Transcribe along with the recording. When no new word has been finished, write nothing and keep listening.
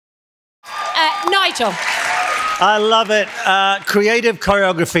Nigel. I love it. Creative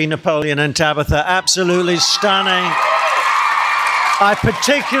choreography, Napoleon and Tabitha. Absolutely stunning. I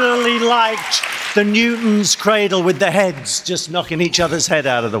particularly liked the Newton's cradle with the heads just knocking each other's head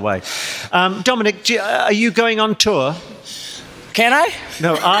out of the way. Dominic, are you going on tour? Can I?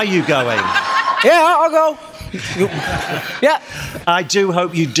 No, are you going? Yeah, I'll go. Yeah. I do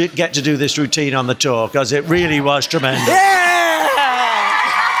hope you get to do this routine on the tour, because it really was tremendous. Yeah!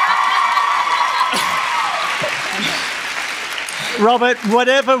 Robert,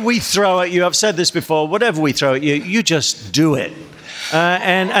 whatever we throw at you, I've said this before, whatever we throw at you, you just do it.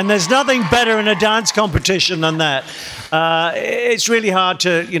 And there's nothing better in a dance competition than that. It's really hard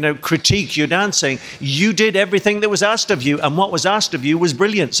to, critique your dancing. You did everything that was asked of you, and what was asked of you was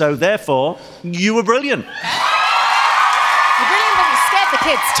brilliant. So therefore, you were brilliant. You're brilliant, but you scared the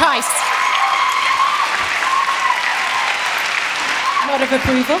kids twice. Nod of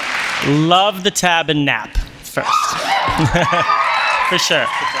approval. Love the tab and nap first. For sure.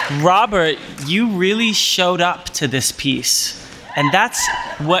 Robert, you really showed up to this piece. And that's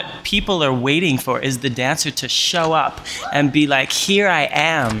what people are waiting for, is the dancer to show up and be like, here I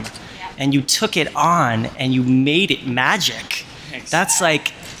am. And you took it on and you made it magic. That's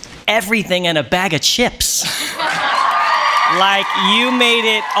like everything in a bag of chips. Like, you made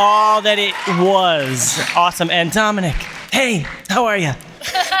it all that it was. Awesome. And Dominic, hey, how are you?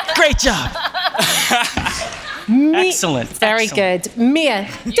 Great job. Excellent. Very good. Mia.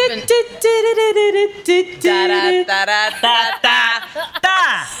 Good.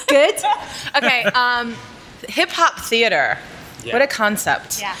 Okay, hip-hop theater. Yeah. What a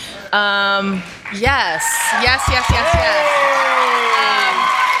concept. Yeah. Yes.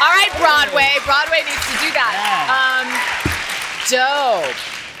 All right, Broadway. Broadway needs to do that. Dope.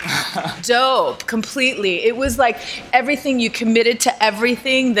 Dope, completely. It was like everything, you committed to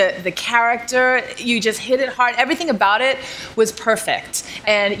everything, the character, you just hit it hard. Everything about it was perfect.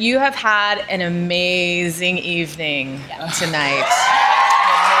 And you have had an amazing evening tonight.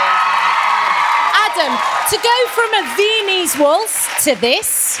 Adam, to go from a Viennese waltz to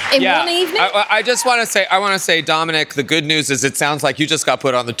this in one evening? I just want to say, Dominic, the good news is it sounds like you just got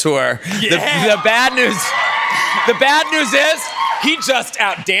put on the tour. Yeah. The bad news is, he just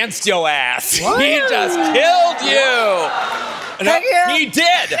outdanced your ass. Whoa. He just killed you. No, he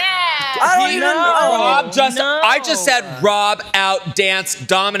did. Yeah. I don't even know. I just said Rob outdanced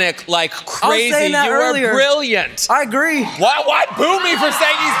Dominic like crazy. I was saying that earlier. Were brilliant. I agree. Why boo me for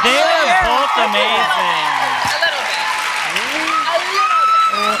saying he's brilliant? They were both amazing.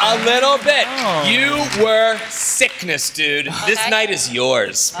 A little bit. Oh. You were sickness, dude. This night is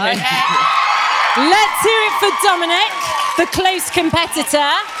yours. Okay. Let's hear it for Dominic, the close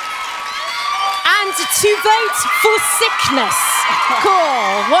competitor. And to vote for sickness,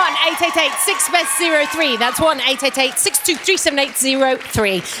 call 1-888-6-BEST-03. That's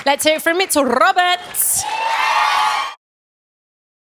 1-888-623-7803. Let's hear it from Robert.